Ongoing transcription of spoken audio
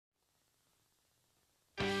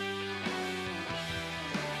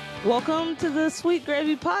Welcome to the Sweet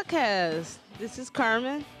Gravy Podcast. This is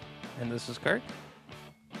Carmen, And this is Kirk.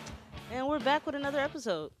 and we're back with another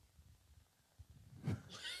episode.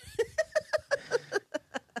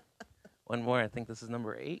 One more. I think this is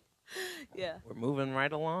number 8. Yeah, We're moving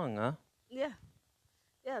right along, huh? yeah,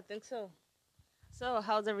 I think so. So,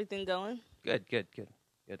 how's everything going? Good.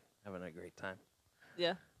 Having a great time.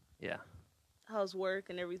 Yeah, Yeah. how's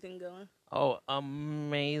work and everything going? Oh,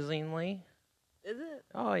 amazingly. Is it?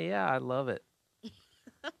 Oh, yeah. I love it.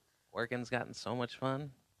 Working's gotten so much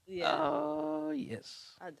fun. Yeah, Oh,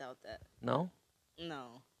 yes. I doubt that. No?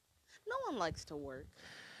 No one likes to work.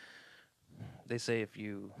 They say if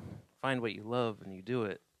you find what you love and you do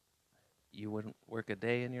it, you wouldn't work a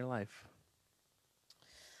day in your life.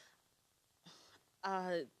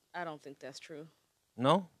 I don't think that's true.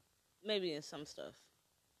 No? Maybe in some stuff,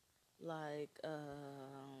 like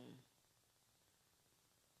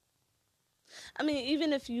I mean,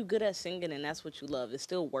 even if you good at singing and that's what you love, it's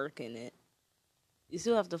still work in it. You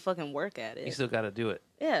still have to fucking work at it. You still got to do it.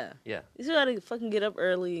 Yeah. Yeah. You still gotta fucking get up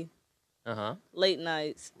early, Uh-huh. late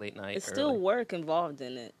nights. Late night, It's still early. work involved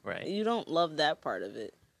in it. Right. You don't love that part of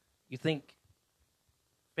it. You think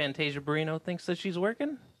Fantasia Barrino thinks that she's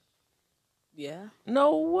working? Yeah.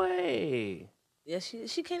 No way. Yeah, she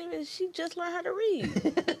can't even, she just learned how to read.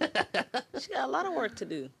 She got a lot of work to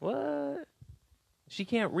do. What? She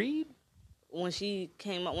can't read? When she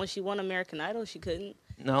came up, when she won American Idol, she couldn't.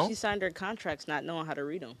 No? She signed her contracts not knowing how to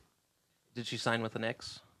read them. Did she sign with an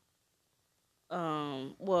X?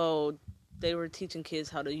 Well, they were teaching kids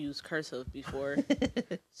how to use cursive before,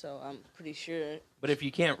 so I'm pretty sure. But if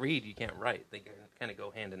you can't read, you can't write. They kind of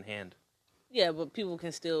go hand in hand. Yeah, but people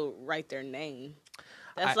can still write their name.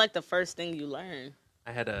 That's I- like the first thing you learn.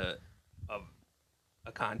 I had a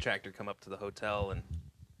contractor come up to the hotel, and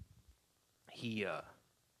he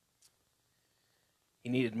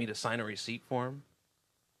needed me to sign a receipt for him,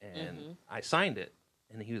 and Mhm. I signed it,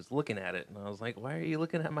 and he was looking at it, and I was like, "Why are you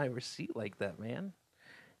looking at my receipt like that, man?"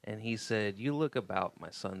 And he said, "You look about my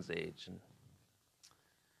son's age, and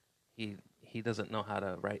he doesn't know how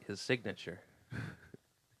to write his signature."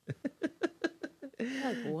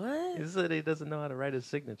 Like, what? He said he doesn't know how to write his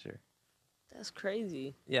signature. That's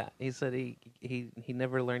crazy. Yeah, he said he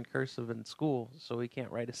never learned cursive in school, so he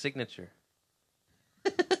can't write a signature.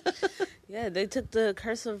 Yeah, they took the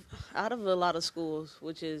cursive out of a lot of schools,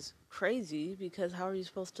 which is crazy because how are you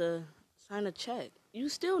supposed to sign a check? You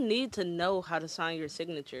still need to know how to sign your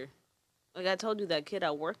signature. Like I told you, that kid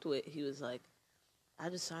I worked with, he was like, I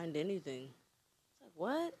just signed anything. It's like,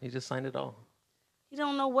 what? He just signed it all. He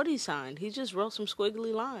don't know what he signed. He just wrote some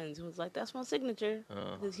squiggly lines and was like, that's my signature.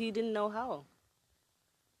 Because he didn't know how.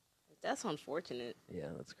 That's unfortunate.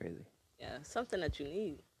 Yeah, that's crazy. Yeah, something that you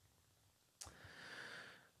need.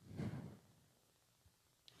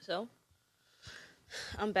 So,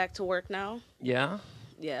 I'm back to work now. Yeah?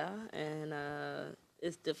 Yeah, and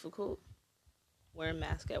it's difficult. Wearing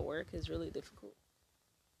mask at work is really difficult.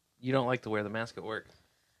 You don't like to wear the mask at work?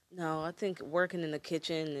 No, I think working in the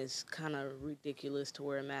kitchen is kind of ridiculous to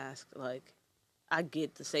wear a mask. Like, I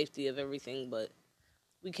get the safety of everything, but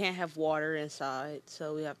we can't have water inside,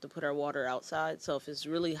 so we have to put our water outside. So if it's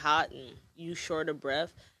really hot and you short of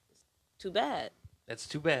breath, it's too bad. That's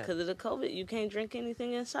too bad. Because of the COVID, you can't drink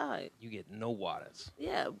anything inside. You get no waters.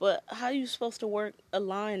 Yeah, but how are you supposed to work a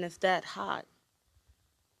line that's that hot?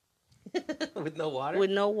 With no water?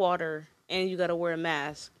 With no water, and you got to wear a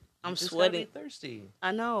mask. I'm You just sweating. gotta be thirsty.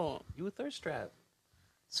 I know. You a thirst trap.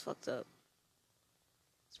 It's fucked up.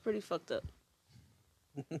 It's pretty fucked up.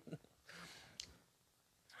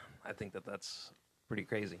 I think that's pretty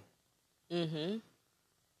crazy. Mm-hmm.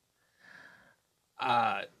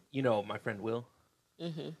 You know, my friend Will,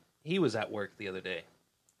 Mm-hmm. he was at work the other day,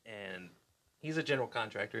 and he's a general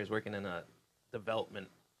contractor. He's working in a development,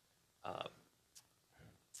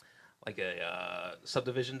 like a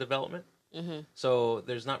subdivision development. Mm-hmm. So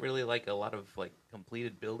there's not really like a lot of like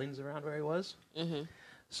completed buildings around where he was. Mm-hmm.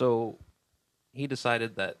 So he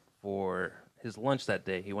decided that for his lunch that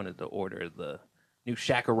day, he wanted to order the new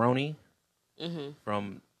Shaq-a-Roni Mm-hmm.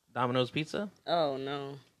 from Domino's Pizza. Oh,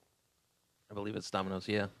 no. I believe it's Domino's,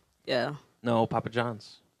 yeah. Yeah. No, Papa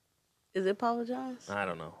John's. Is it Papa John's? I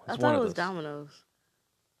don't know. I It's thought one it of was those. Domino's.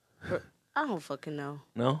 I don't fucking know.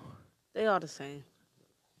 No? They all the same.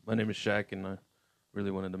 My name is Shaq, and I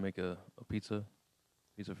really wanted to make a pizza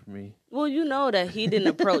for me. Well, you know that he didn't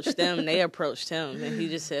approach them. They approached him, and he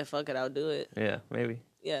just said, fuck it, I'll do it. Yeah, maybe.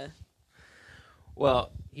 Yeah.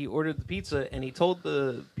 Well, he ordered the pizza, and he told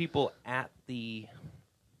the people at the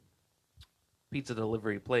pizza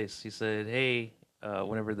delivery place, he said, hey,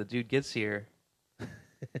 whenever the dude gets here,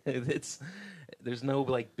 There's no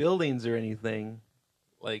like buildings or anything,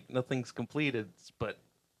 like nothing's completed, but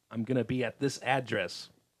I'm gonna be at this address,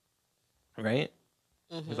 right?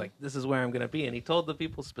 He's like, this is where I'm gonna be, and he told the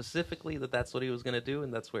people specifically that that's what he was gonna do,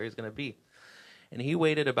 and that's where he's gonna be. And he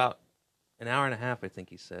waited about an hour and a half, I think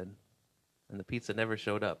he said, and the pizza never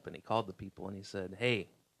showed up. And he called the people and he said, "Hey,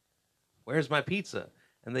 where's my pizza?"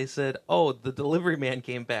 And they said, "Oh, the delivery man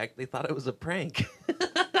came back. They thought it was a prank."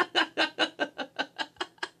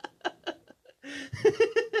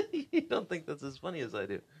 You don't think that's as funny as I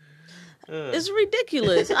do? It's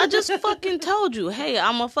ridiculous. I just fucking told you, hey,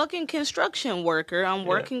 I'm a fucking construction worker. I'm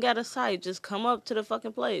working at a site. Just come up to the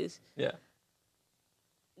fucking place. Yeah.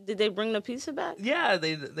 Did they bring the pizza back? Yeah,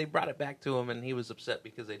 they brought it back to him, and he was upset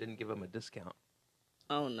because they didn't give him a discount.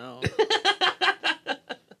 Oh, no.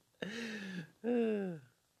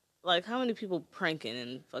 Like, how many people pranking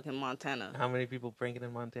in fucking Montana? How many people pranking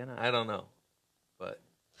in Montana? I don't know. But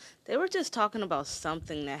they were just talking about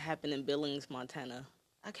something that happened in Billings, Montana.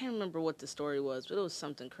 I can't remember what the story was, but it was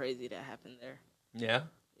something crazy that happened there. Yeah?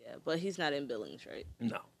 Yeah, but he's not in Billings, right?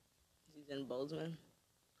 No. He's in Bozeman?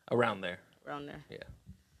 Around there. Around there? Yeah.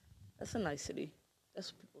 That's a nice city.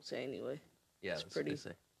 That's what people say anyway. Yeah, it's that's pretty. What they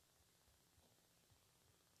say.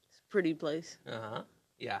 It's a pretty place. Uh-huh.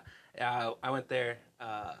 Yeah. I went there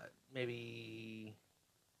maybe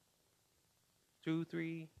 2,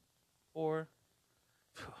 3, 4.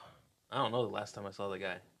 I don't know the last time I saw the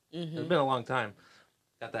guy. Mm-hmm. It's been a long time.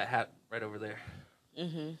 Got that hat right over there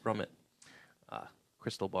from it.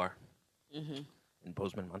 Crystal Bar in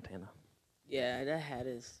Bozeman, Montana. Yeah, that hat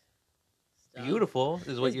is done. Beautiful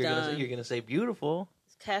is what it's you're going to say. You're going to say beautiful.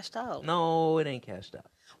 It's cashed out. No, it ain't cashed out.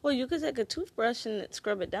 Well, you could take a toothbrush and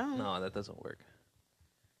scrub it down. No, that doesn't work.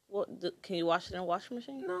 Well, can you wash it in a washing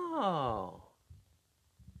machine? No.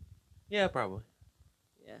 Yeah, probably.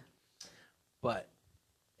 Yeah. But,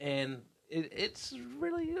 and it's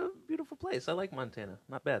really a beautiful place. I like Montana.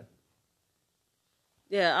 Not bad.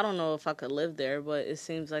 Yeah, I don't know if I could live there, but it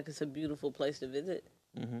seems like it's a beautiful place to visit.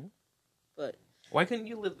 Mm-hmm. But why couldn't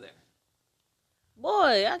you live there?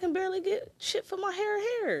 Boy, I can barely get shit for my hair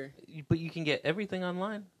here. But you can get everything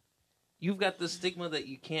online. You've got the stigma that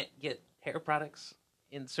you can't get hair products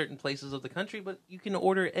in certain places of the country, but you can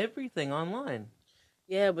order everything online.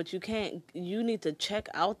 Yeah, but you can't. You need to check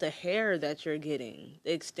out the hair that you're getting,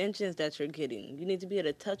 the extensions that you're getting. You need to be able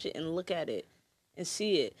to touch it and look at it and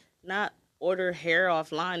see it. Not order hair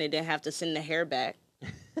offline and then have to send the hair back.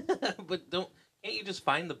 But can't you just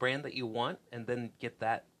find the brand that you want and then get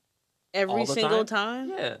that every single time?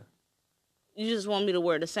 Yeah. You just want me to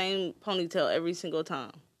wear the same ponytail every single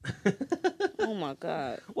time. Oh my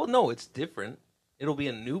God. Well, no, it's different. It'll be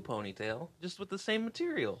a new ponytail, just with the same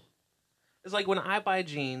material. It's like when I buy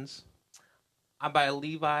jeans, I buy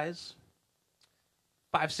Levi's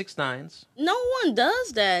 569s. No one does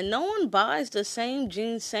that. No one buys the same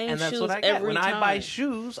jeans, same and that's shoes what I get. every When time. I buy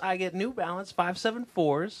shoes, I get New Balance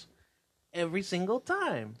 574s every single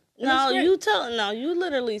time. No, you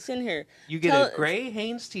literally sitting here. You get a gray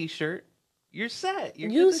Hanes t-shirt, you're set.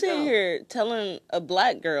 You sit here telling a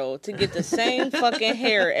black girl to get the same fucking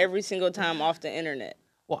hair every single time off the internet.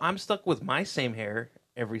 Well, I'm stuck with my same hair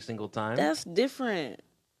every single time. That's different.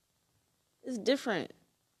 It's different.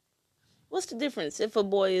 What's the difference if a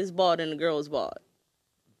boy is bald and a girl is bald?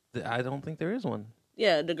 I don't think there is one.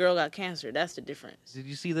 Yeah, the girl got cancer. That's the difference. Did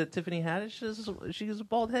you see that Tiffany Haddish she's a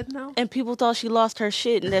bald head now? And people thought she lost her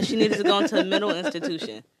shit and that she needed to go into a mental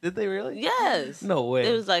institution. Did they really? Yes. No way.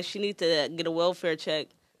 It was like she needs to get a welfare check.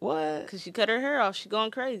 What? Because she cut her hair off. She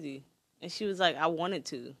going crazy. And she was like, I wanted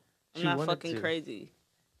to. I'm not fucking crazy.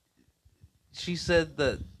 She said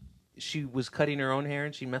that she was cutting her own hair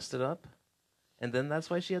and she messed it up? And then that's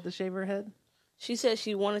why she had to shave her head? She said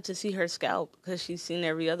she wanted to see her scalp because she's seen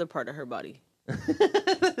every other part of her body.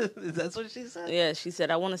 That's what she said? Yeah, she said,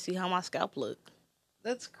 I want to see how my scalp look.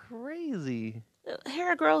 That's crazy.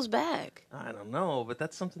 Hair grows back. I don't know, but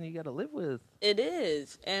that's something you got to live with. It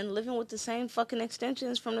is. And living with the same fucking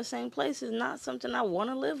extensions from the same place is not something I want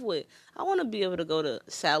to live with. I want to be able to go to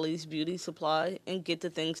Sally's Beauty Supply and get the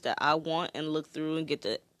things that I want and look through and get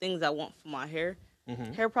the things I want for my hair.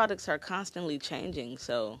 Mm-hmm. Hair products are constantly changing,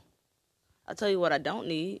 so I'll tell you what I don't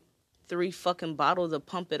need. 3 fucking bottles of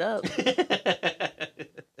Pump It Up.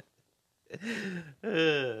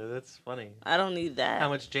 That's funny. I don't need that. How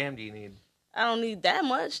much jam do you need? I don't need that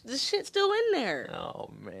much. This shit's still in there.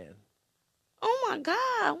 Oh, man. Oh, my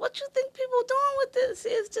God. What you think people doing with this?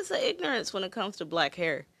 It's just an ignorance when it comes to black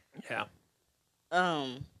hair. Yeah.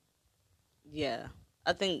 Yeah.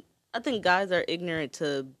 I think guys are ignorant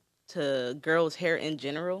to girls' hair in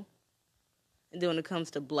general. And then when it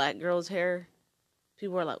comes to black girls' hair,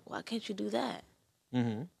 people are like, why can't you do that?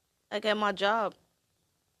 Mm-hmm. Like at my job,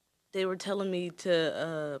 they were telling me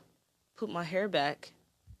to put my hair back.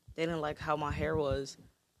 They didn't like how my hair was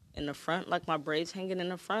in the front, like my braids hanging in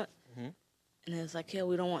the front. Mm-hmm. And it's like, yeah,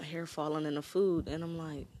 we don't want hair falling in the food. And I'm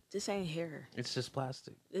like, this ain't hair. It's just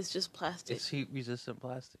plastic. It's just plastic. It's heat-resistant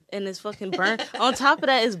plastic. And it's fucking burned. On top of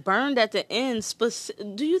that, it's burned at the ends.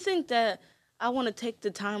 Do you think that I want to take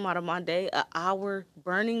the time out of my day, an hour,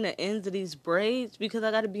 burning the ends of these braids because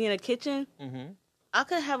I got to be in a kitchen? Mm-hmm. I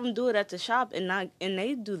could have them do it at the shop and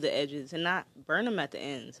they do the edges and not burn them at the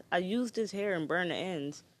ends. I use this hair and burn the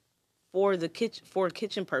ends for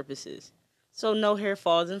kitchen purposes. So no hair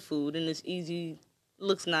falls in food and it's easy,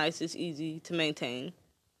 looks nice, it's easy to maintain.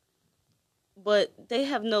 But they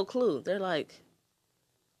have no clue. They're like,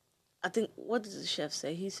 I think, what did the chef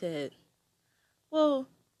say? He said, well,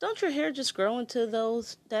 don't your hair just grow into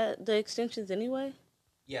the extensions anyway?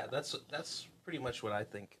 Yeah, that's pretty much what I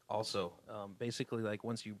think also. Basically, like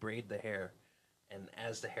once you braid the hair, and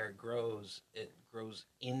as the hair grows, it grows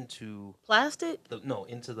into... Plastic?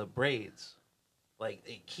 Into the braids. Like,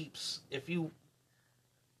 it keeps...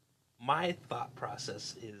 My thought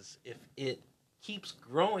process is if it keeps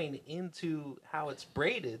growing into how it's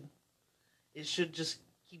braided, it should just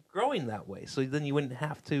keep growing that way. So then you wouldn't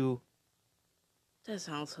have to... That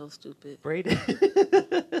sounds so stupid. Braid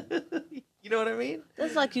it. You know what I mean?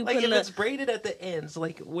 That's like you like putting if it's braided at the ends,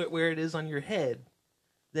 like where it is on your head,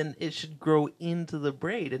 then it should grow into the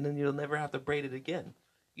braid, and then you'll never have to braid it again.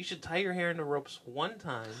 You should tie your hair into ropes one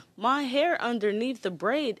time. My hair underneath the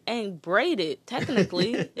braid ain't braided,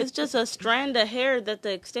 technically. It's just a strand of hair that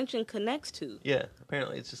the extension connects to. Yeah,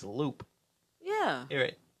 apparently it's just a loop. Yeah. You're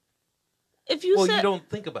right. You don't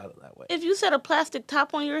think about it that way. If you set a plastic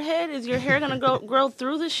top on your head, is your hair going to grow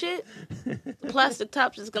through the shit? The plastic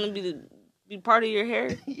top's just going to be part of your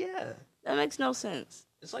hair? Yeah. That makes no sense.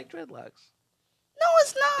 It's like dreadlocks. No,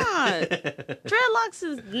 it's not. Dreadlocks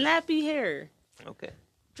is nappy hair. Okay.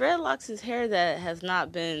 Dreadlocks is hair that has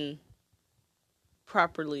not been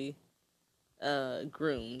properly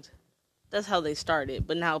groomed. That's how they started.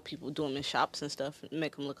 But now people do them in shops and stuff and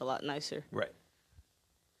make them look a lot nicer. Right.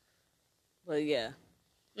 But yeah,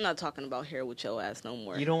 I'm not talking about hair with your ass no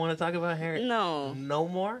more. You don't want to talk about hair? No. No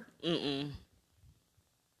more? Mm-mm.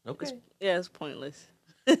 Okay. It's pointless.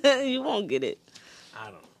 You won't get it. I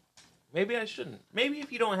don't know. Maybe I shouldn't. Maybe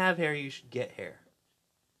if you don't have hair, you should get hair.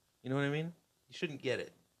 You know what I mean? You shouldn't get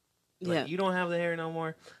it. Like, yeah. You don't have the hair no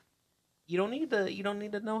more. You don't need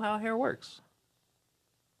to know how hair works.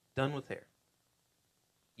 Done with hair.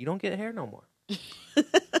 You don't get hair no more.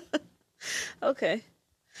 Okay.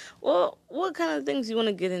 Well, what kind of things you want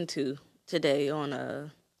to get into today on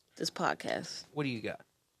this podcast? What do you got?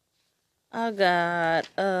 I got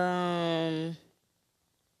well,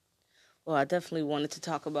 I definitely wanted to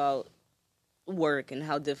talk about work and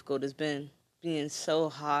how difficult it's been being so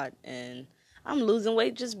hot, and I'm losing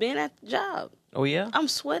weight just being at the job. Oh yeah? I'm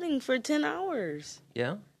sweating for 10 hours.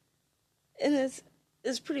 Yeah? And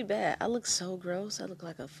it's pretty bad. I look so gross. I look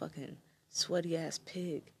like a fucking sweaty ass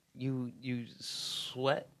pig. You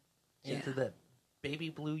sweat into that baby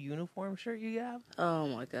blue uniform shirt you have? Oh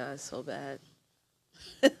my god, so bad.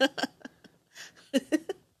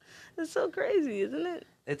 It's so crazy, isn't it?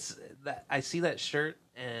 It's that I see that shirt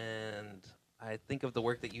and I think of the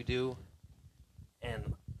work that you do,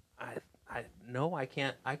 and I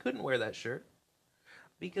can't. I couldn't wear that shirt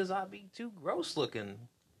because I'd be too gross looking.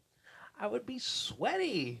 I would be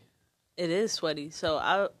sweaty. It is sweaty. So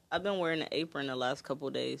I've been wearing an apron the last couple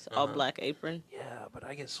of days, all black apron. Yeah, but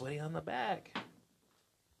I get sweaty on the back.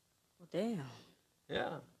 Well, damn.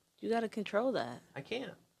 Yeah. You got to control that. I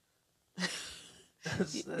can't.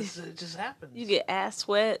 It just happens. You get ass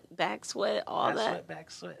sweat, back sweat, all ass that. Sweat,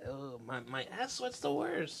 back sweat. Oh, my ass sweat's the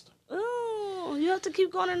worst. Oh, you have to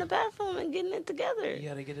keep going in the bathroom and getting it together. You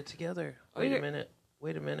got to get it together. Wait a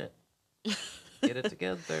minute. Get it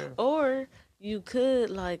together. Or you could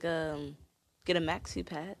get a maxi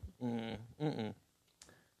pad.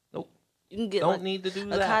 Nope. You can get Don't need to do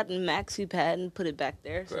a that. cotton maxi pad and put it back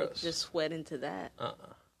there so you can just sweat into that.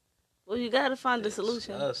 Well, you got to find the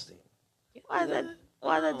solution. Disgusting. Why is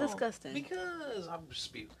that disgusting? Because I'm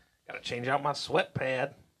just gotta change out my sweat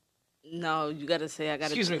pad. No, you gotta say I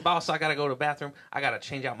gotta. Excuse me, boss. I gotta go to the bathroom. I gotta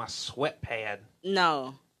change out my sweat pad.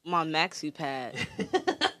 No, my maxi pad.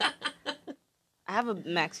 I have a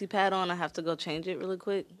maxi pad on. I have to go change it really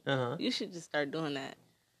quick. You should just start doing that.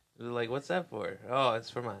 Like, what's that for? Oh, it's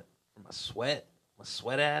for my sweat. My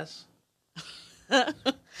sweat ass.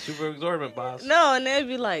 Super absorbent, boss. No, and they'd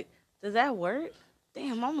be like, "Does that work?"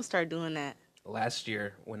 Damn, I'm gonna start doing that. Last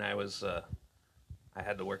year when I was, I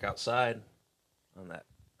had to work outside, on that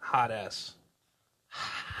hot ass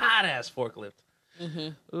forklift.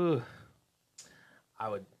 Mm-hmm. Ooh,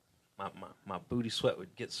 my booty sweat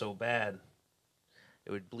would get so bad,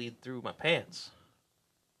 it would bleed through my pants.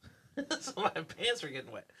 So my pants were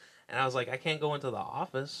getting wet, and I was like, I can't go into the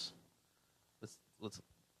office with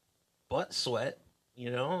butt sweat,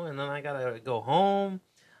 and then I gotta go home.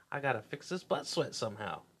 I gotta fix this butt sweat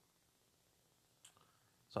somehow.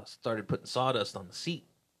 So I started putting sawdust on the seat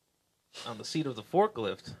of the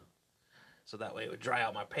forklift, so that way it would dry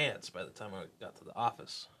out my pants by the time I got to the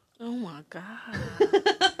office. Oh my God.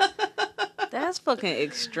 That's fucking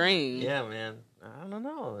extreme. Yeah, man. I don't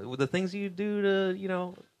know. The things you do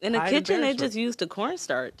to, In the hide kitchen, they embarrassment. just use the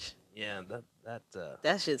cornstarch. Yeah,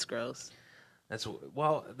 That shit's gross.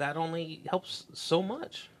 That only helps so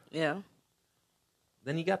much. Yeah.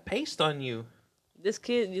 Then you got paste on you. This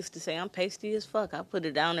kid used to say, I'm pasty as fuck. I put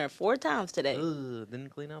it down there 4 times today. Ugh, didn't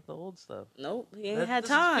clean out the old stuff. Nope, he ain't had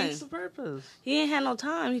time. Defeats the purpose. He ain't had no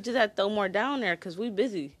time. He just had to throw more down there because we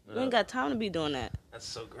busy. We ain't got time to be doing that. That's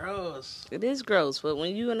so gross. It is gross, but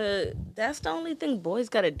when you that's the only thing boys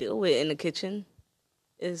got to deal with in the kitchen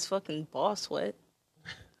is fucking ball sweat.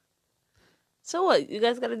 So what? You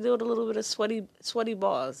guys got to deal with a little bit of sweaty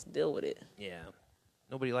balls. Deal with it. Yeah.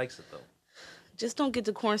 Nobody likes it, though. Just don't get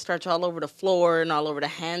the cornstarch all over the floor and all over the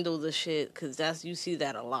handles of shit, because you see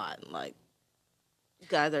that a lot. Like,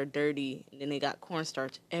 guys are dirty, and then they got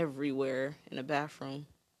cornstarch everywhere in the bathroom.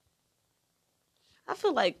 I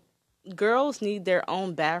feel like girls need their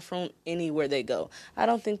own bathroom anywhere they go. I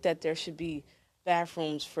don't think that there should be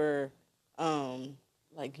bathrooms for,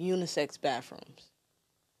 like, unisex bathrooms.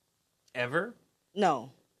 Ever? No.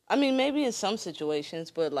 I mean, maybe in some situations,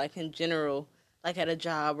 but, like, in general, like at a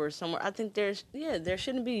job or somewhere, I think there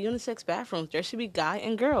shouldn't be unisex bathrooms. There should be guy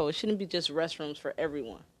and girl. It shouldn't be just restrooms for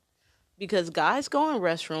everyone. Because guys go in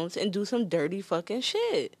restrooms and do some dirty fucking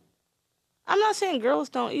shit. I'm not saying girls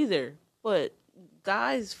don't either, but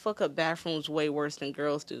guys fuck up bathrooms way worse than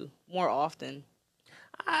girls do, more often.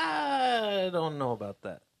 I don't know about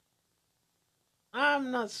that. I'm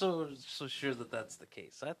not so sure that that's the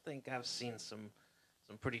case. I think I've seen some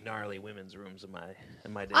pretty gnarly women's rooms in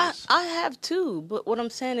my days. I have too, but what I'm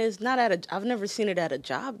saying is I've never seen it at a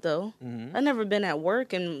job though. Mm-hmm. I've never been at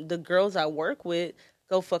work, and the girls I work with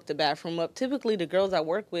go fuck the bathroom up. Typically, the girls I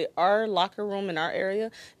work with, our locker room in our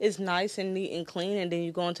area is nice and neat and clean, and then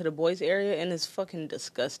you go into the boys' area and it's fucking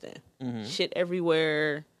disgusting. Mm-hmm. Shit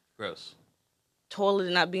everywhere. Gross.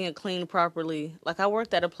 Toilet not being cleaned properly. Like, I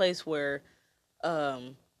worked at a place where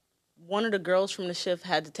one of the girls from the shift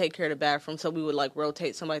had to take care of the bathroom, so we would like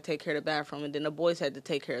rotate somebody take care of the bathroom, and then the boys had to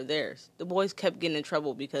take care of theirs. The boys kept getting in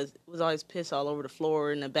trouble because it was always piss all over the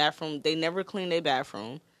floor in the bathroom. They never cleaned their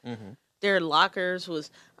bathroom. Mm-hmm. Their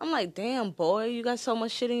lockers I'm like, damn, boy, you got so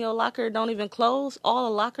much shit in your locker, don't even close. All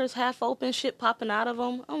the lockers half open, shit popping out of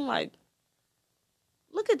them. I'm like,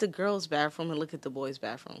 look at the girls' bathroom and look at the boys'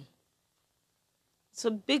 bathroom. It's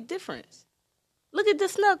a big difference. Look at the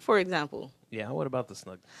Snug, for example. Yeah, what about the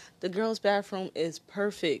Snug? The girls' bathroom is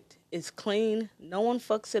perfect. It's clean. No one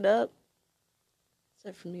fucks it up.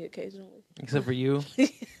 Except for me occasionally. Except for you?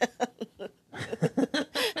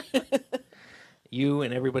 You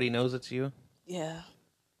and everybody knows it's you? Yeah.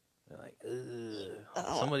 They're like, ugh,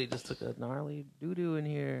 somebody just took a gnarly doo-doo in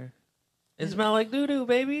here. It smelled like doo-doo,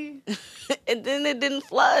 baby. And then it didn't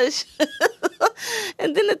flush.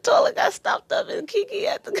 And then the toilet got stopped up and Kiki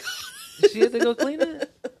had to go. She had to go clean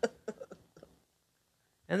it?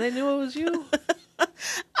 And they knew it was you?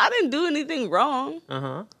 I didn't do anything wrong.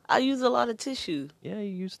 Uh-huh. I use a lot of tissue. Yeah,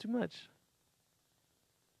 you use too much.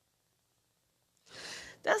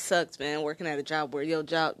 That sucks, man, working at a job where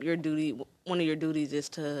one of your duties is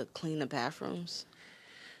to clean the bathrooms.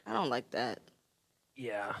 I don't like that.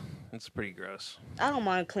 Yeah, it's pretty gross. I don't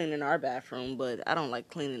mind cleaning our bathroom, but I don't like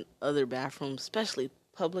cleaning other bathrooms, especially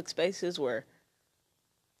public spaces where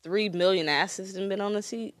 3 million asses have been on the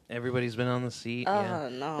seat. Everybody's been on the seat. Oh, yeah.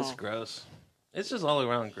 no. It's gross. It's just all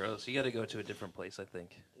around gross. You got to go to a different place, I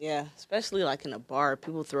think. Yeah, especially like in a bar,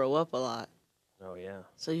 people throw up a lot. Oh, yeah.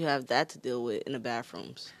 So you have that to deal with in the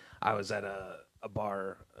bathrooms. I was at a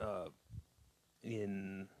bar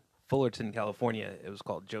in Fullerton, California. It was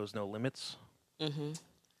called Joe's No Limits. Mm-hmm.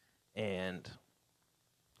 And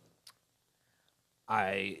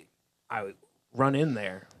I would run in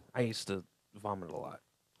there. I used to vomit a lot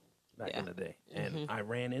back in the day. And I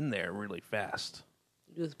ran in there really fast.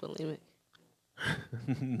 You was bulimic.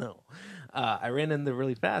 No. I ran in there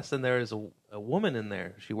really fast, and there was a woman in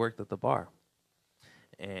there. She worked at the bar.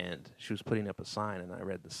 And she was putting up a sign, and I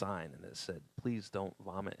read the sign, and it said, "Please don't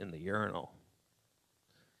vomit in the urinal."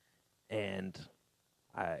 And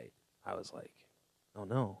I was like, Oh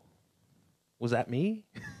no, was that me?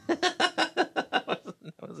 I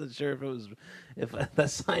wasn't sure if that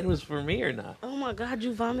sign was for me or not. Oh my God,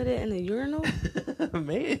 you vomited in a urinal?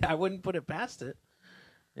 Maybe I wouldn't put it past it.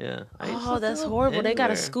 Yeah. Oh, that's horrible. They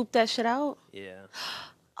gotta scoop that shit out. Yeah.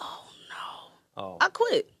 Oh no. Oh. I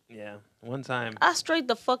quit. Yeah. One time I straight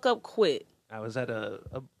the fuck up quit. I was at a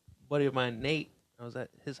buddy of mine, Nate. I was at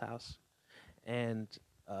his house, and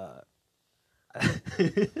I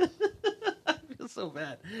feel so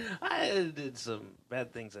bad. I did some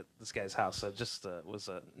bad things at this guy's house. I just was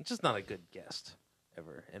just not a good guest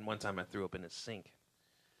ever. And one time I threw up in his sink,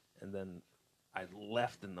 and then I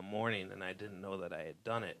left in the morning, and I didn't know that I had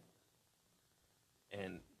done it.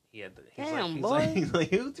 And he's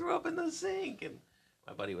like, who threw up in the sink? And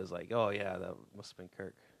my buddy was like, oh yeah, that must have been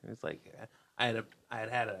Kirk. And it's like,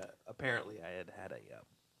 apparently I had had a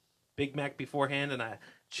Big Mac beforehand, and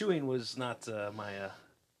chewing was not my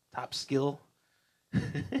top skill.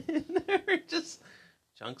 There were just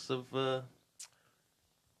chunks of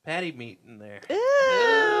patty meat in there.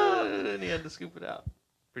 Ew. And he had to scoop it out.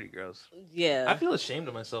 Pretty gross. Yeah. I feel ashamed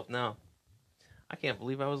of myself now. I can't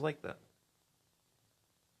believe I was like that.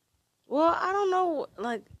 Well, I don't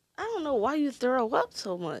know why you throw up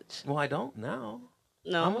so much. Well, I don't now.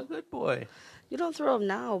 No. I'm a good boy. You don't throw up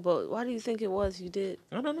now, but why do you think it was you did?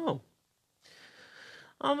 I don't know.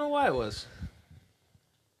 I don't know why it was.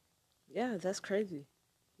 Yeah, that's crazy.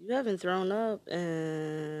 You haven't thrown up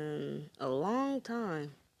in a long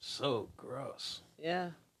time. So gross.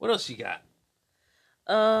 Yeah. What else you got?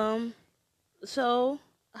 So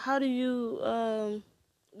how do you I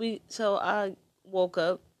woke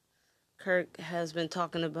up. Kirk has been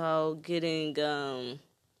talking about getting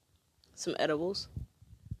some edibles.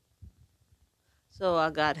 So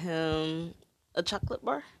I got him a chocolate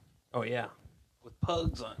bar. Oh yeah. With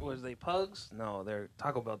pugs on. Was they pugs? No, they're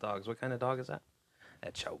Taco Bell dogs. What kind of dog is that?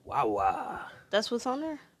 A Chihuahua. That's what's on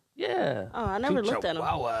there? Yeah. Oh, I never looked at them.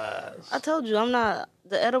 Chihuahuas. I told you, the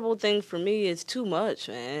edible thing for me is too much,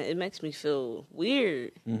 man. It makes me feel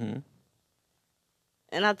weird. Mm-hmm.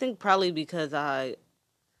 And I think probably because the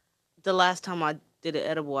last time I did an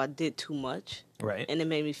edible, I did too much. Right. And it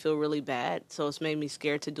made me feel really bad. So it's made me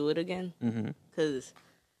scared to do it again. Mm-hmm. Because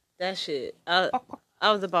that shit, I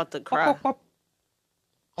was about to cry.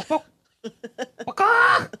 All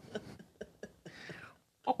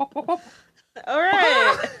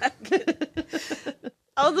right.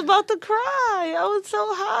 I was about to cry. I was so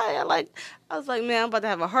high. I was like, man, I'm about to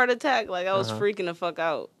have a heart attack. Like, I was freaking the fuck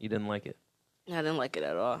out. You didn't like it? I didn't like it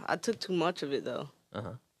at all. I took too much of it, though.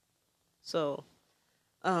 Uh-huh. So,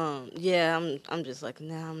 yeah, I'm just like,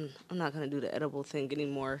 nah, I'm not going to do the edible thing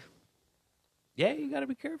anymore. Yeah, you got to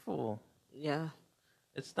be careful. Yeah.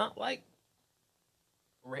 It's not like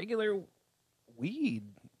regular weed.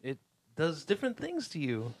 It does different things to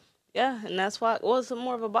you. Yeah, and that's why, well, it's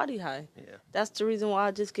more of a body high. Yeah. That's the reason why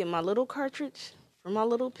I just get my little cartridge for my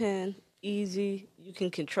little pen. Easy. You can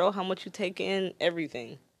control how much you take in,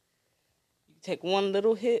 everything. You can take one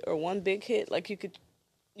little hit or one big hit. Like, you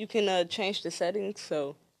can change the settings,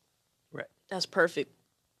 so right. That's perfect.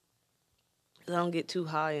 'Cause I don't get too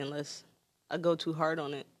high unless I go too hard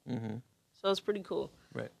on it. Mm-hmm. So it's pretty cool.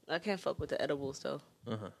 Right. I can't fuck with the edibles, though.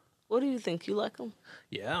 Uh-huh. What do you think? You like them?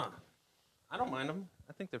 Yeah. I don't mind them.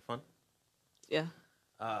 I think they're fun. Yeah.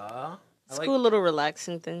 It's a cool little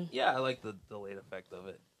relaxing thing. Yeah, I like the delayed effect of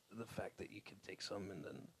it. The fact that you can take some and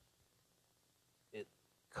then it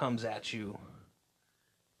comes at you.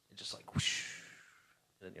 It's just like whoosh.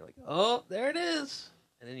 And then you're like, oh, there it is.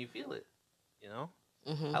 And then you feel it. You know?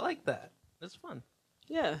 Mm-hmm. I like that. It's fun.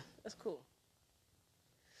 Yeah, that's cool.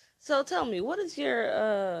 So tell me, what is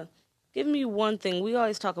your, give me one thing. We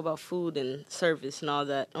always talk about food and service and all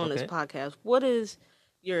that on this podcast. What is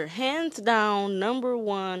your hands down number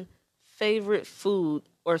one favorite food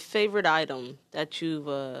or favorite item that you've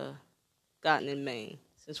gotten in Maine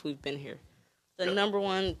since we've been here? The number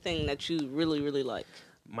one thing that you really, really like.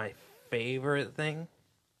 My favorite thing?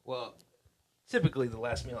 Well, typically the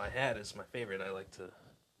last meal I had is my favorite. I like to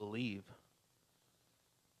believe.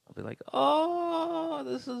 I'll be like, oh,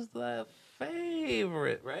 this is the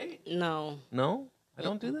favorite, right? No. No? I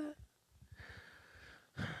don't do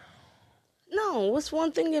that? No. What's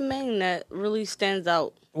one thing in Maine that really stands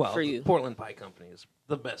out for you? Portland Pie Company is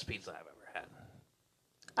the best pizza I've ever had.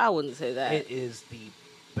 I wouldn't say that. It is the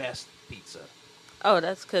best pizza. Oh,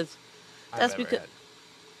 that's because I've ever had.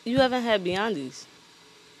 You haven't had Beyondi's.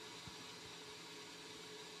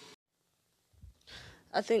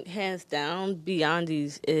 I think hands down,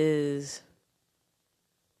 Beyondi's is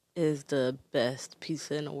the best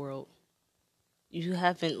pizza in the world. You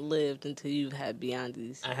haven't lived until you've had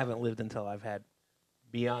Beyondi's. I haven't lived until I've had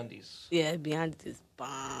Beyondies. Yeah, Beyond is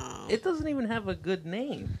bomb. It doesn't even have a good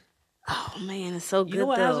name. Oh man, it's so good. You know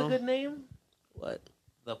what though. has a good name? What?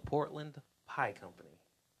 The Portland Pie Company.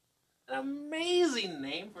 An amazing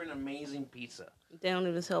name for an amazing pizza. They don't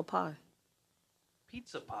even sell pie.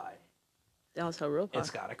 Pizza pie. They don't sell real pie. It's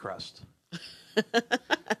got a crust.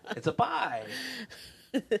 It's a pie.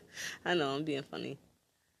 I know, I'm being funny.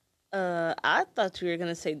 I thought you were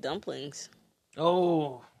gonna say dumplings.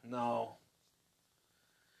 Oh, no.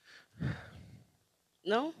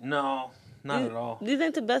 No? No, not at all. Do you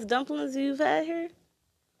think the best dumplings you've had here?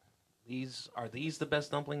 Are these the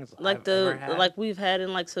best dumplings Like I've ever had? like we've had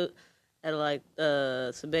in like Sebago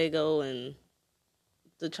and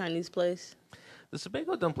the Chinese place? The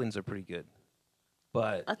Sebago dumplings are pretty good.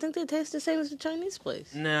 But I think they taste the same as the Chinese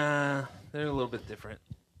place. nah, they're a little bit different.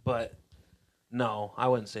 But no, I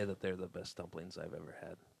wouldn't say that they're the best dumplings I've ever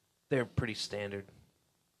had. They're pretty standard.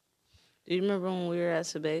 Do you remember when we were at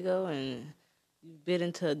Sebago and you bit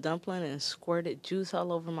into a dumpling and squirted juice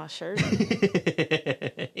all over my shirt?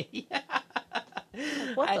 Yeah.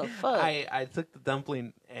 What the fuck? I took the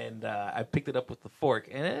dumpling and I picked it up with the fork,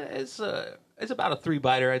 and it's about a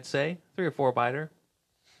 3-biter, I'd say, 3 or 4-biter,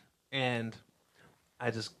 and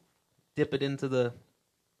I just dip it into the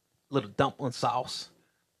little dumpling sauce,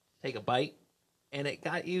 take a bite, and it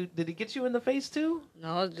got you. Did it get you in the face too?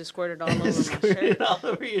 No, it just squirted all over my shirt. Squirted all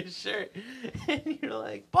over your shirt, and you're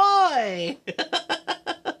like, boy.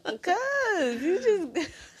 Because you just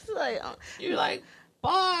it's like, You're like, boy.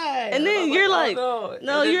 and then I'm you're like, like, oh, no.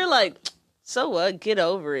 no, And then- you're like, so what? Get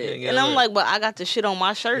over it. Yeah, get and I'm over like, but I got the shit on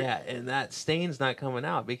my shirt. Yeah, and that stain's not coming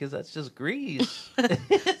out because that's just grease.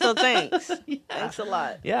 So thanks. Yeah. Thanks a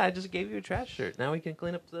lot. Yeah, I just gave you a trash shirt. Now we can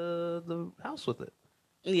clean up the house with it.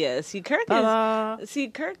 Yeah, see, Kirk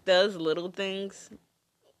does little things.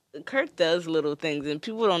 Kirk does little things, and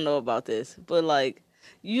people don't know about this. But like,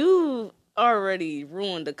 you already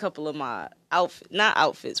ruined a couple of my not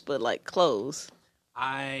outfits, but like clothes.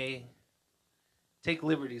 I take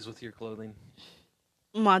liberties with your clothing.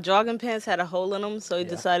 My jogging pants had a hole in them, so he Yeah.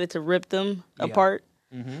 decided to rip them Yeah. apart.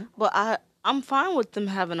 Mm-hmm. But I'm fine with them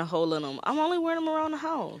having a hole in them. I'm only wearing them around the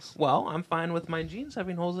house. Well, I'm fine with my jeans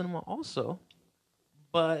having holes in them also,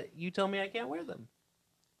 but you tell me I can't wear them.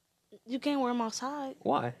 You can't wear them outside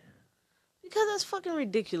Why? because that's fucking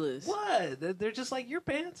ridiculous. What? They're just like your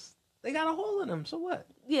pants. They got a hole in them, so what?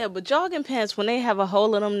 Yeah, but jogging pants, when they have a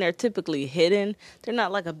hole in them, they're typically hidden. They're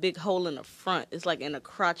not like a big hole in the front. It's like in a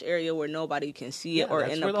crotch area where nobody can see it, or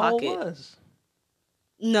that's in where the the pocket. hole was.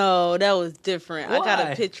 No, that was different. I got Why?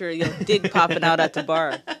 a picture of your dick popping out at the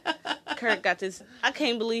bar. Kirk got this. I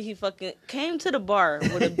can't believe he fucking came to the bar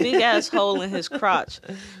with a big ass hole in his crotch.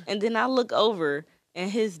 And then I look over and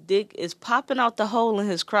his dick is popping out the hole in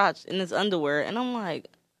his crotch in his underwear. And I'm like,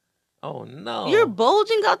 Oh no! you're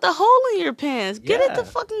bulging out the hole in your pants. Get it Yeah. the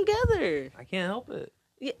fucking together. I can't help it.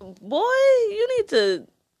 Yeah, boy, you need to.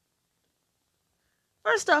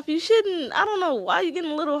 First off, you shouldn't. I don't know why you're getting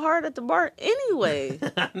a little hard at the bar anyway.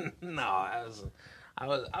 No, I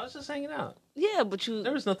was just hanging out. Yeah, but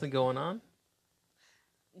There was nothing going on.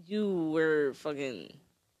 you were fucking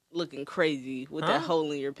looking crazy with that Huh?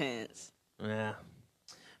 hole in your pants. Yeah,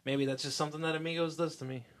 maybe that's just something that Amigos does to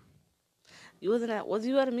me. Was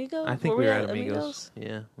you at Amigos? I think we were at Amigos.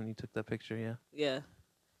 Yeah, when you took that picture, yeah. Yeah.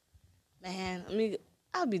 Man,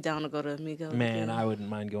 I'd be down to go to Amigos. Man, again. I wouldn't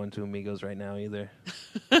mind going to Amigos right now either.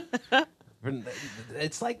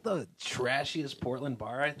 It's like the trashiest Portland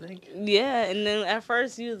bar, I think. Yeah, and then at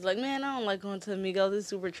first you was like, man, I don't like going to Amigos. It's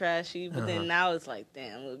super trashy. But then Uh-huh. now it's like,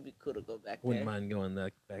 damn, it would be cool to go back Wouldn't there. mind going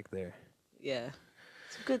back there. Yeah.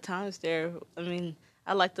 Some good times there. I mean,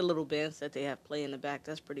 I like the little bands that they have play in the back.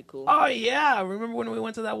 That's pretty cool. Oh yeah, remember when we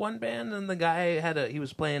went to that one band and the guy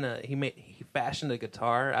he fashioned a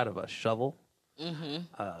guitar out of a shovel, Mm-hmm.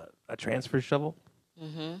 a transfer shovel,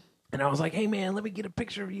 Mm-hmm. and I was like, hey man, let me get a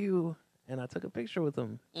picture of you, and I took a picture with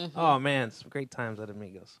him. Mm-hmm. Oh man, some great times at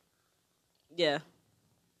Amigos. Yeah.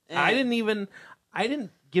 And I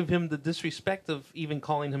didn't give him the disrespect of even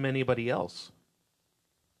calling him anybody else.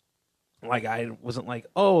 Like, I wasn't like,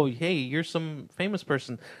 oh, hey, you're some famous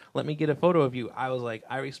person. Let me get a photo of you. I was like,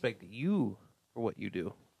 I respect you for what you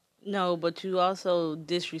do. No, but you also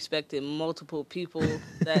disrespected multiple people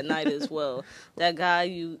that night as well. That guy,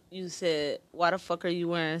 you said, why the fuck are you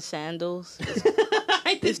wearing sandals?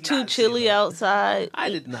 It's too chilly outside. I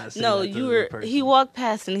did not say No, that to you the were. person. He walked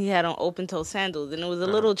past and he had on open toe sandals, and it was a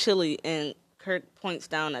little chilly. And Kirk points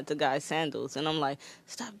down at the guy's sandals, and I'm like,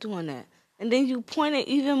 "Stop doing that!" And then you pointed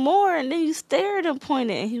even more, and then you stared and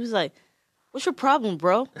pointed, and he was like, what's your problem,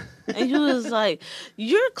 bro? And you was like,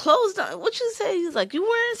 your clothes don't, what you say? He's like, you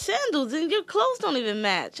wearing sandals and your clothes don't even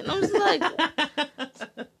match. And I was like,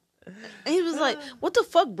 and he was like, what the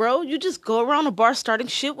fuck, bro? You just go around a bar starting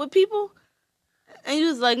shit with people? And he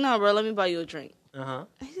was like, no, bro, let me buy you a drink. Uh-huh.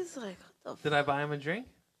 And he's like, what the Did I buy him a drink?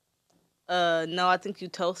 No, I think you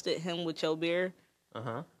toasted him with your beer.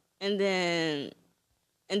 Uh-huh. And then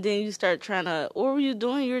you start trying to, what were you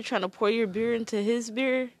doing? You were trying to pour your beer into his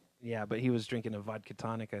beer? Yeah, but he was drinking a vodka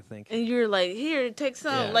tonic, I think. And you were like, here, take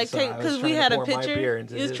some. Yeah, like, so take, because we had a pitcher.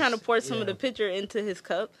 He was trying to pour some of the pitcher into his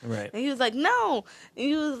cup. Right. And he was like, no. And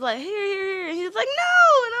he was like, here. And he was like, no.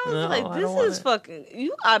 And I was like, this is fucking,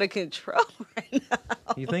 you out of control right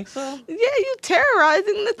now. You think so? Yeah, you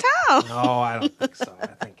terrorizing the town. No, I don't think so.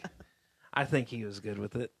 I think he was good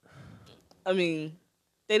with it. I mean,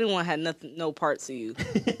 they didn't want to have nothing, no parts of you.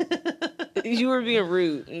 You were being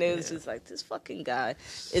rude, and it was just like, this fucking guy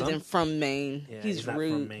isn't from Maine. Yeah, he's not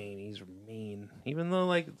rude. From Maine. He's mean. Even though,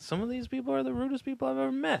 like, some of these people are the rudest people I've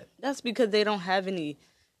ever met. That's because they don't have any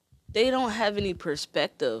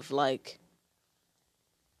perspective. Like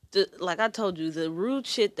I told you, the rude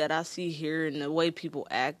shit that I see here and the way people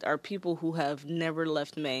act are people who have never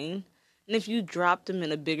left Maine. And if you drop them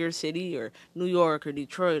in a bigger city or New York or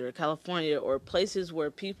Detroit or California or places where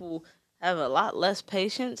people have a lot less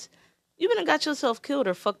patience, you been got yourself killed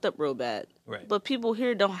or fucked up real bad. Right. But people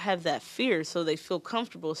here don't have that fear, so they feel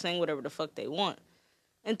comfortable saying whatever the fuck they want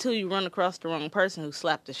until you run across the wrong person who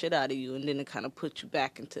slapped the shit out of you, and then it kind of puts you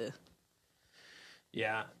back into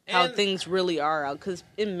how things really are out. Because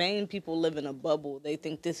in Maine, people live in a bubble. They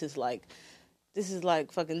think this is like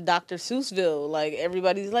fucking Dr. Seussville. Like,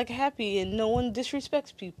 everybody's like happy and no one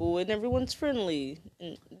disrespects people and everyone's friendly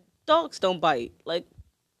and dogs don't bite. Like,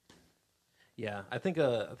 yeah, I think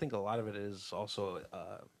a lot of it is also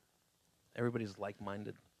everybody's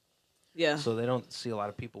like-minded. Yeah. So they don't see a lot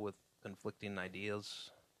of people with conflicting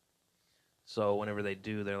ideas. So whenever they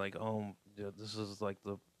do, they're like, "Oh, dude, this is like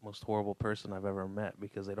the most horrible person I've ever met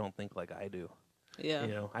because they don't think like I do." Yeah.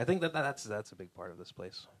 You know, I think that's a big part of this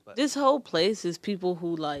place. But this whole place is people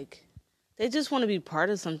who like, they just want to be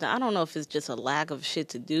part of something. I don't know if it's just a lack of shit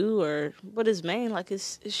to do but it's Maine, like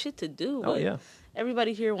it's shit to do. Oh, yeah.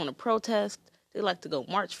 Everybody here want to protest. They like to go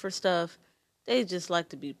march for stuff. They just like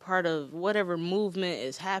to be part of whatever movement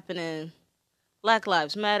is happening. Black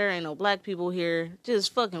Lives Matter, ain't no black people here.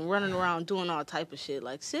 Just fucking running around doing all type of shit.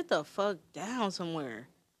 Like, sit the fuck down somewhere.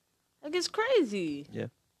 Like, it's crazy. Yeah.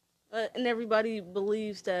 And everybody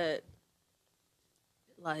believes that,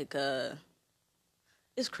 like,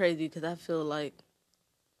 it's crazy because I feel like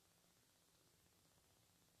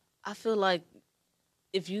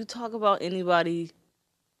if you talk about anybody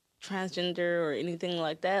transgender or anything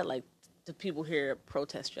like that, like, the people here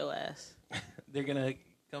protest your ass. They're gonna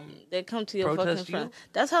come. They come to your fucking front.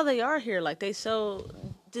 That's how they are here. Like, this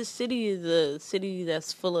city is a city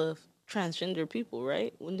that's full of transgender people,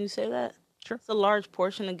 right? Wouldn't you say that? Sure. It's a large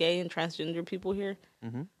portion of gay and transgender people here.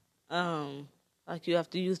 Mm-hmm. Like, you have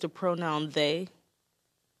to use the pronoun they.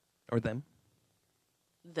 Or them.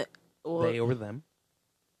 They or them.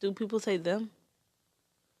 Do people say them?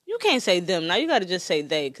 You can't say them. Now you got to just say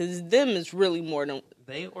they, because them is really more than...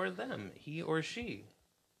 They or them. He or she.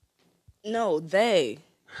 No, they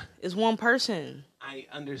is one person. I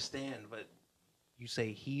understand, but you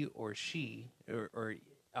say he or she, or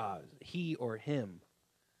he or him.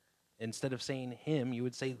 Instead of saying him, you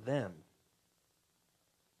would say them.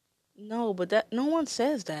 No, but no one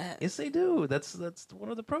says that. Yes, they do. That's one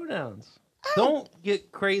of the pronouns. Don't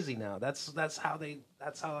get crazy now. That's how they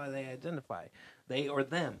identify. They or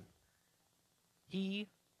them. He,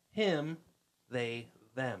 him, they,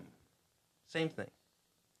 them. Same thing.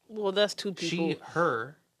 Well, that's two people. She,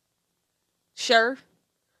 her. Sure.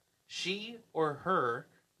 She or her,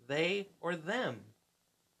 they or them.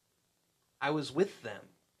 I was with them.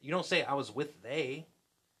 You don't say I was with they.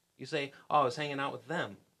 You say, oh, I was hanging out with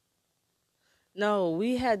them. No,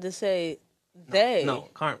 we had to say they. No,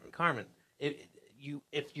 Carmen.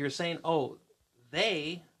 If you're saying, oh,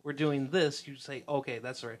 they were doing this, you say, okay,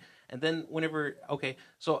 that's right. And then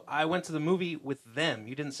so I went to the movie with them.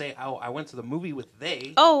 You didn't say, oh, I went to the movie with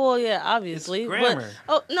they. Oh, well, yeah, obviously. It's grammar.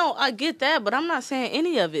 No, I get that, but I'm not saying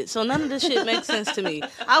any of it. So none of this shit makes sense to me.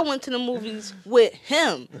 I went to the movies with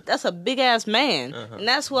him. That's a big-ass man. Uh-huh. And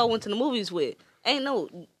that's who I went to the movies with. Ain't no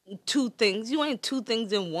two things. You ain't two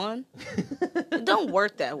things in one. It don't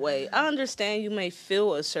work that way. I understand you may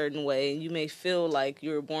feel a certain way, and you may feel like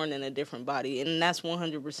you were born in a different body, and that's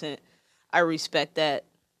 100%. I respect that,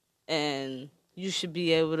 and you should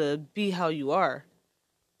be able to be how you are.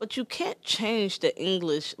 But you can't change the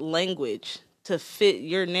English language to fit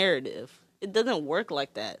your narrative. It doesn't work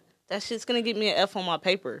like that. That shit's gonna get me an F on my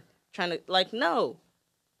paper. Trying to, like, no.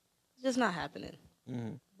 It's just not happening.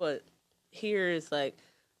 Mm-hmm. But here is, like,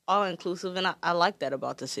 all-inclusive, and I like that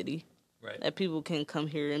about the city. Right. That people can come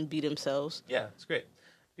here and be themselves. Yeah, it's great.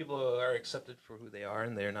 People are accepted for who they are,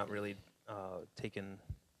 and they're not really taken...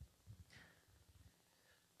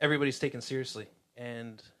 Everybody's taken seriously.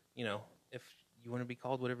 And, you know, if you want to be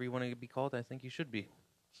called whatever you want to be called, I think you should be.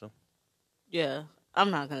 So. Yeah,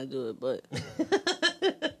 I'm not going to do it, but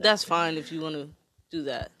that's fine if you want to do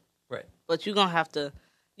that. Right. But you're gonna have to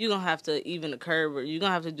even the curve, or you're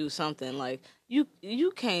gonna have to do something. Like you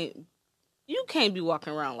can't be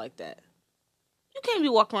walking around like that. You can't be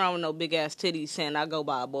walking around with no big ass titties saying I go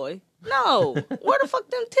by a boy. No, where the fuck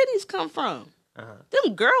them titties come from?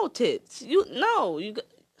 Them girl tits.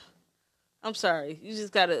 I'm sorry. You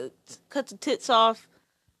just gotta cut the tits off.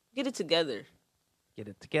 Get it together. Get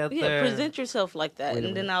it together. Yeah, present yourself like that,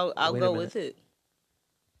 and then I'll go with it.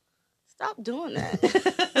 Stop doing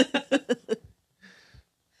that.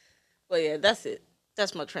 But yeah, that's it.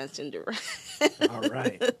 That's my transgender. All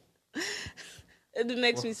right. It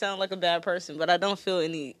makes me sound like a bad person, but I don't feel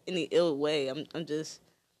any ill way.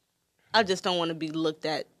 I just don't want to be looked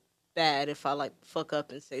at bad if I like fuck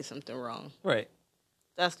up and say something wrong. Right.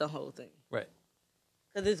 That's the whole thing. Right.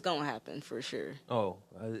 Because it's gonna happen for sure. Oh,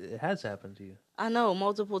 it has happened to you. I know,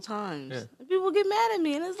 multiple times. Yeah. And people get mad at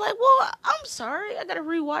me, and it's like, well, I'm sorry. I gotta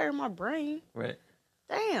rewire my brain. Right.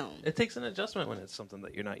 Damn. It takes an adjustment when it's something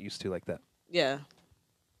that you're not used to like that. Yeah.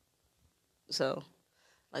 So,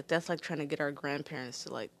 like, that's like trying to get our grandparents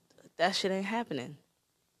to, like, that shit ain't happening.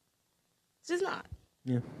 It's just not.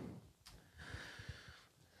 Yeah.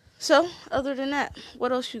 So, other than that,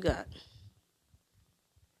 what else you got?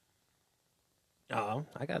 Oh,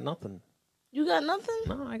 I got nothing. You got nothing?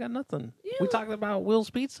 No, I got nothing. We talked about Will's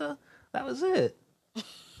Pizza. That was it.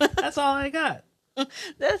 That's all I got.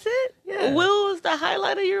 That's it? Yeah. Will was the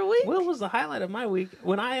highlight of your week? Will was the highlight of my week.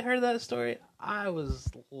 When I heard that story, I was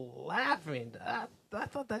laughing. I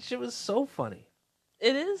thought that shit was so funny.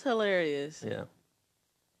 It is hilarious. Yeah.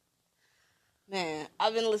 Man,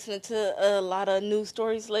 I've been listening to a lot of news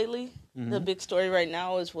stories lately. Mm-hmm. The big story right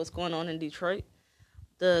now is what's going on in Detroit.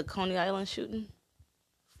 The Coney Island shooting.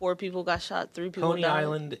 4 people got shot, 3 people Coney died.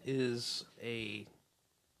 Island is a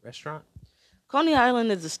restaurant? Coney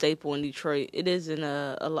Island is a staple in Detroit. It is in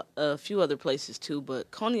a few other places too, but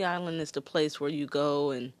Coney Island is the place where you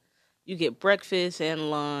go and you get breakfast and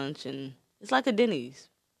lunch, and it's like a Denny's,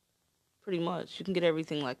 pretty much. You can get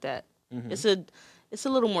everything like that. Mm-hmm. It's a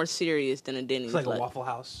little more serious than a Denny's. It's like a Waffle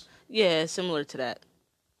House. Yeah, similar to that.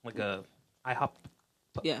 Like a IHOP.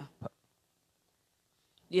 Yeah.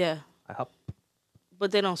 Yeah. IHOP.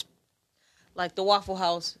 But they don't, like the Waffle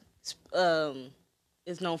House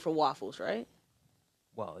is known for waffles, right?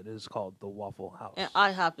 Well, it is called the Waffle House. And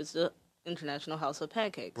IHOP is the International House of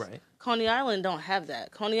Pancakes. Right. Coney Island don't have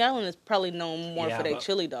that. Coney Island is probably known more for their but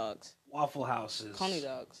chili dogs. Waffle House is... Coney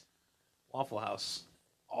dogs. Waffle House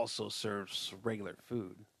also serves regular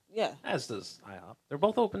food. Yeah. As does IHOP. They're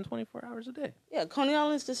both open 24 hours a day. Yeah, Coney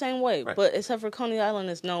Island's the same way. Right. But except for Coney Island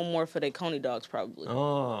is known more for their Coney dogs, probably.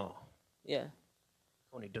 Oh. Yeah.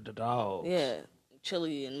 Coney dogs. Yeah.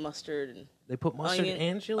 Chili and mustard. And They put mustard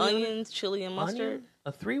and chili on it? Onions, chili, and mustard. Onion?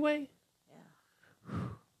 A 3-way? Yeah.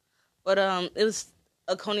 But it was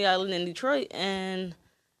a Coney Island in Detroit, and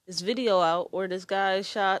this video out where this guy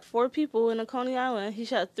shot 4 people in a Coney Island. He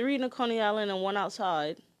shot 3 in a Coney Island and 1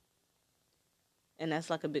 outside. And that's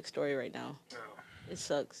like a big story right now. Oh. It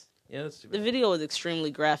sucks. Yeah, that's too The bad. video was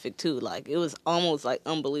extremely graphic too. Like, it was almost like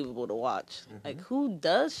unbelievable to watch. Mm-hmm. Like, who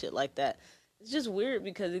does shit like that? It's just weird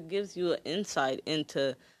because it gives you an insight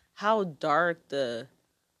into how dark a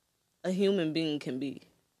human being can be.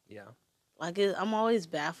 Yeah. Like, I'm always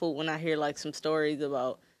baffled when I hear like some stories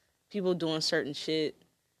about people doing certain shit.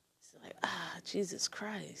 It's like, Jesus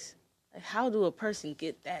Christ. Like, how do a person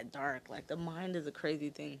get that dark? Like, the mind is a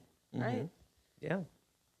crazy thing, right? Mm-hmm. Yeah.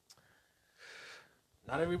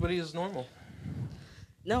 Not everybody is normal.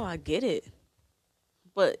 No, I get it.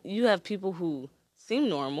 But you have people who seem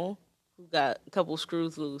normal who got a couple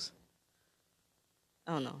screws loose.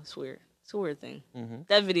 I don't know. It's weird. It's a weird thing. Mm-hmm.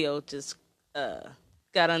 That video just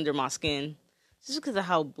got under my skin just because of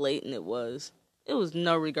how blatant it was. It was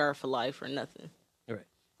no regard for life or nothing. Right.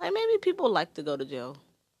 Like, maybe people like to go to jail.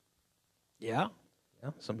 Yeah. Yeah,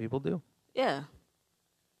 some people do. Yeah.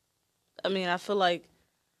 I mean, I feel like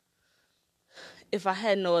if I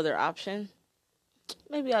had no other option,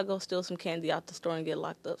 maybe I'd go steal some candy out the store and get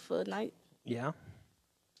locked up for a night. Yeah.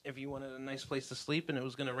 If you wanted a nice place to sleep and it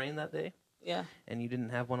was going to rain that day Yeah. and you didn't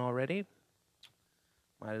have one already,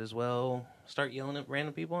 might as well start yelling at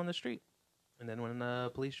random people on the street. And then when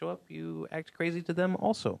police show up, you act crazy to them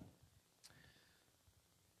also.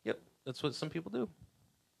 Yep, that's what some people do.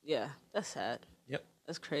 Yeah, that's sad. Yep.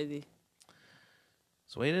 That's crazy.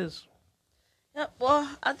 That's the way it is. Yep, well,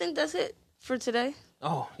 I think that's it for today.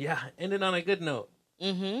 Oh, yeah, ended on a good note.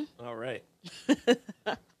 Mm-hmm. All right.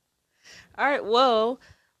 All right, well,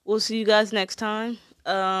 we'll see you guys next time.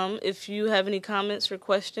 If you have any comments or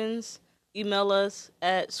questions, email us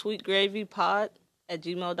at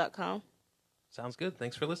sweetgravypod@gmail.com. Sounds good.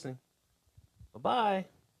 Thanks for listening. Bye-bye.